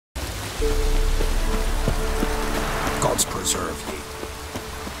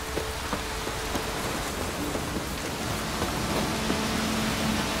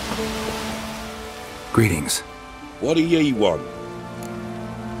Greetings. What do ye want?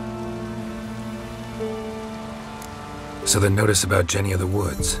 So the notice about Jenny of the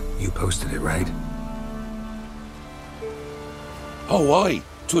Woods, you posted it, right? Oh, aye,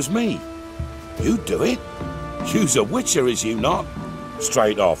 'twas me. You do it? You's a witcher, is you not?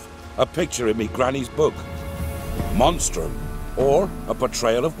 Straight off, a picture in me granny's book. Monstrum, or a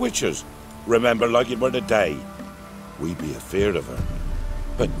portrayal of witchers. Remember like it were the day. We be afeard of her.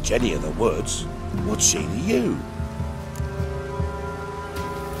 But Jenny of the Woods, what's she to you?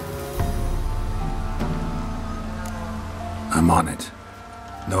 I'm on it.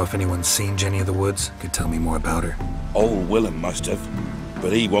 Know if anyone's seen Jenny of the Woods? Could tell me more about her. Old Willem must have,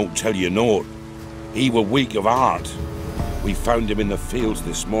 but he won't tell you naught. He were weak of heart. We found him in the fields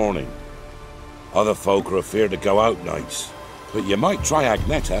this morning. Other folk are afeard to go out nights. But you might try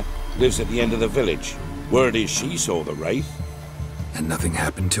Agneta, lives at the end of the village. Word is she saw the wraith. And nothing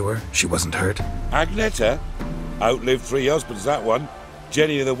happened to her? She wasn't hurt? Agneta? Outlived 3 husbands, that one.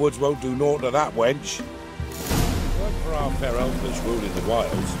 Jenny of the Woods won't do naught to that wench. Weren't for our fair elders ruling the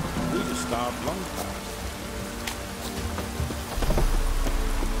wilds, we'd have starved long past.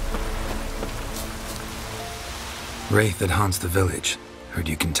 Wraith that haunts the village. Heard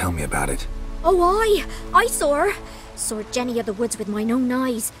you can tell me about it. Oh, aye. I saw her. Saw Jenny of the Woods with mine own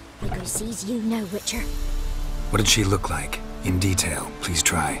eyes. Like I sees you now, Witcher. What did she look like? In detail, please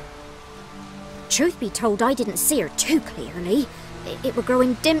try. Truth be told, I didn't see her too clearly. It were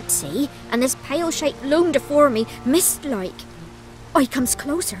growing dim, see, and this pale shape loomed afore me, mist-like. I comes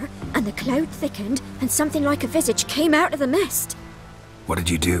closer, and the cloud thickened, and something like a visage came out of the mist. What did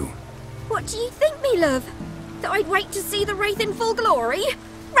you do? What do you think, me love? That I'd wait to see the wraith in full glory?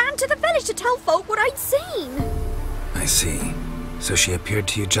 Ran to the village to tell folk what I'd seen. I see. So she appeared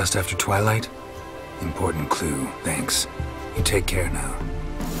to you just after twilight? Important clue, thanks. You take care now.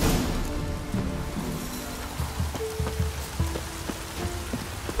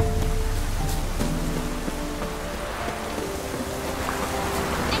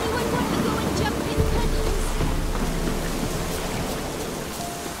 Anyone want to go and jump in puddles?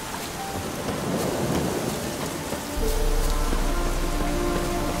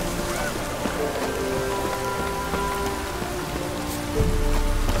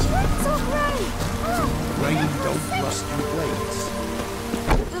 It's all right. Rain don't rust your blades.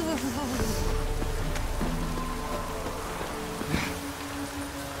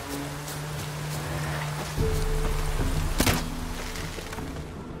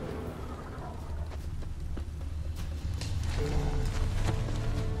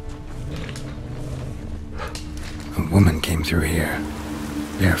 A woman came through here,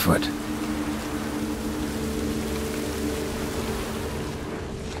 barefoot.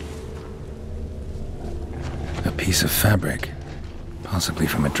 A piece of fabric, possibly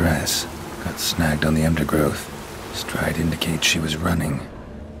from a dress, got snagged on the undergrowth. Stride indicates she was running.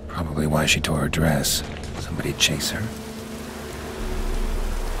 Probably why she tore her dress. Somebody chase her?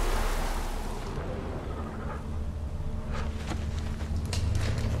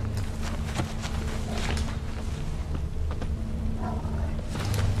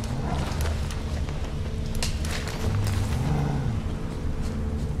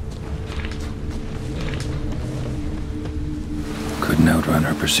 Couldn't outrun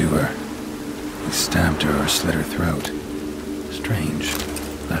her pursuer. He stabbed her or slit her throat. Strange.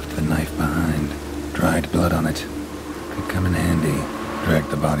 Left the knife behind. Dried blood on it. Could come in handy. Dragged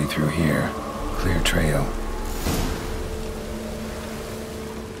the body through here. Clear trail.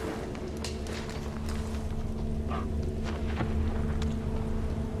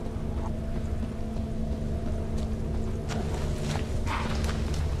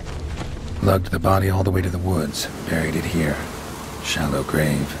 Lugged the body all the way to the woods. Buried it here. Shallow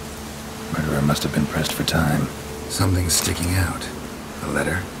grave. Murderer must have been pressed for time. Something's sticking out. A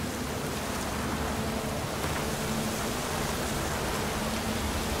letter?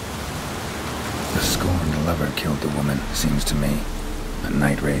 The scorned lover killed the woman, seems to me. A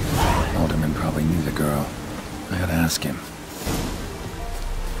night wraith. Alderman probably knew the girl. I gotta ask him.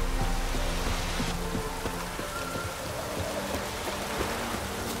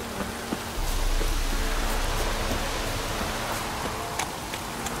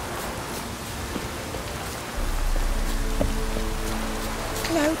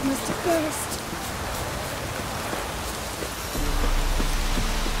 Cloud must have burst.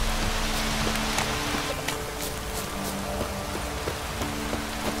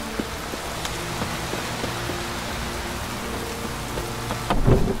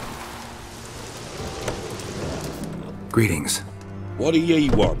 Greetings. What do ye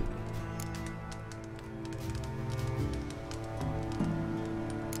want?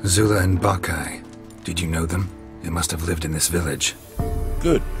 Zula and Bosque. Did you know them? They must have lived in this village.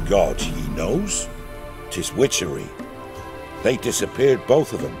 Good God, he knows. 'Tis witchery. They disappeared,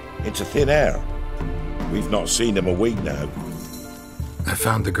 both of them, into thin air. We've not seen them a week now. I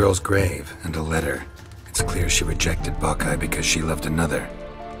found the girl's grave and a letter. It's clear she rejected Bosque because she loved another.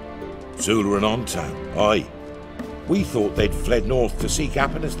 Zula and Ontown, aye. We thought they'd fled north to seek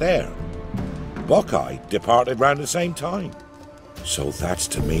happiness there. Bosque departed round the same time. So that's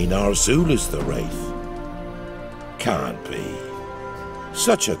to mean our Zula's the wraith. Can't be.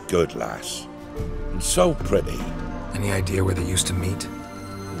 Such a good lass. And so pretty. Any idea where they used to meet?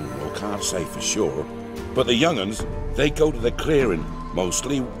 I can't say for sure. But the young'uns, they go to the clearing,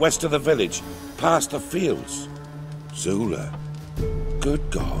 mostly west of the village, past the fields. Zula. Good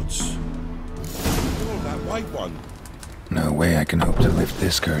gods. Oh, that white one. No way I can hope to lift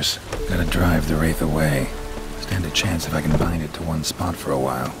this curse. Gotta drive the wraith away. Stand a chance if I can bind it to one spot for a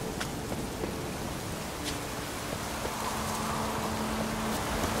while.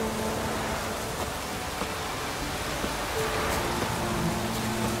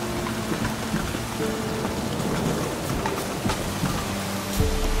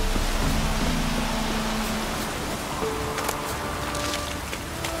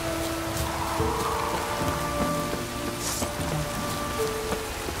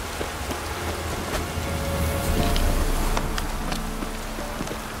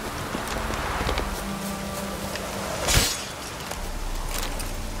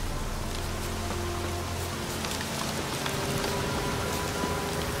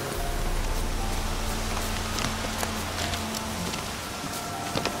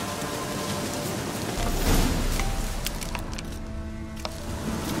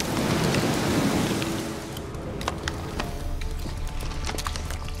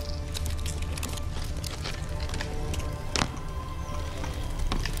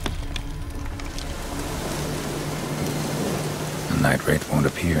 The night wraith won't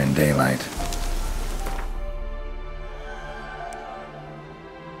appear in daylight.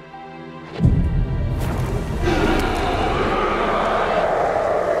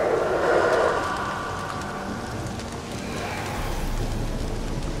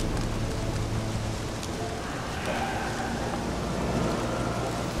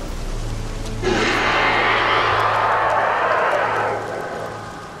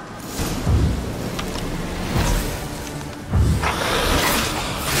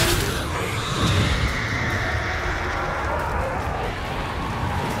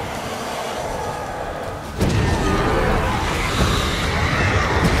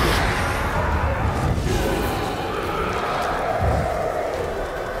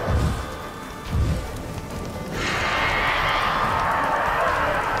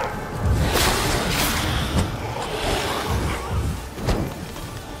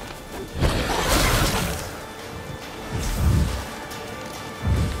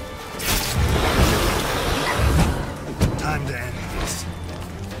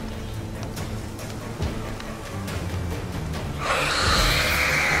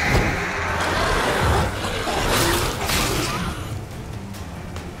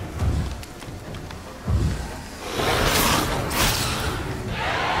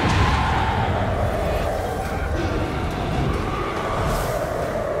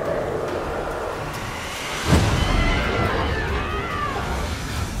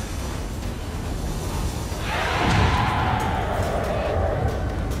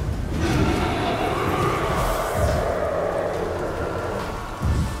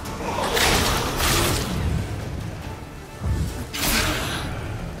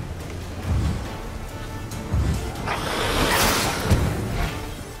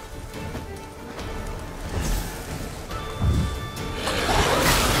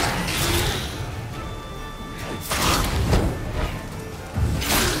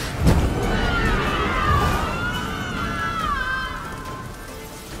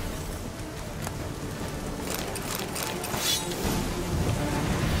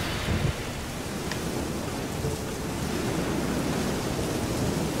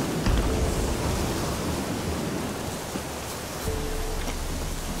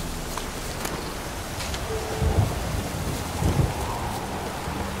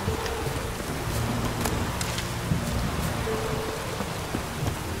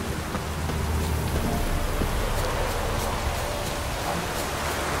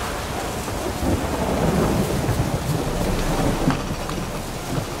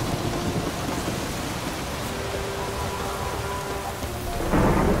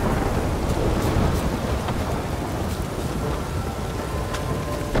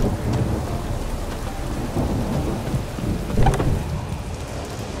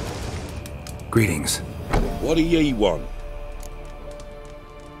 Greetings. What do ye want?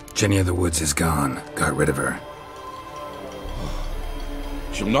 Jenny of the Woods is gone. Got rid of her.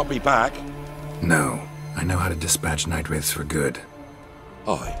 She'll not be back? No. I know how to dispatch night wraiths for good.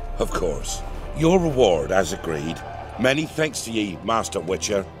 Aye, of course. Your reward, as agreed. Many thanks to ye, Master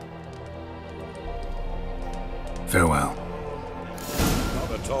Witcher. Farewell.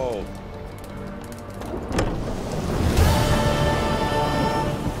 Not at all.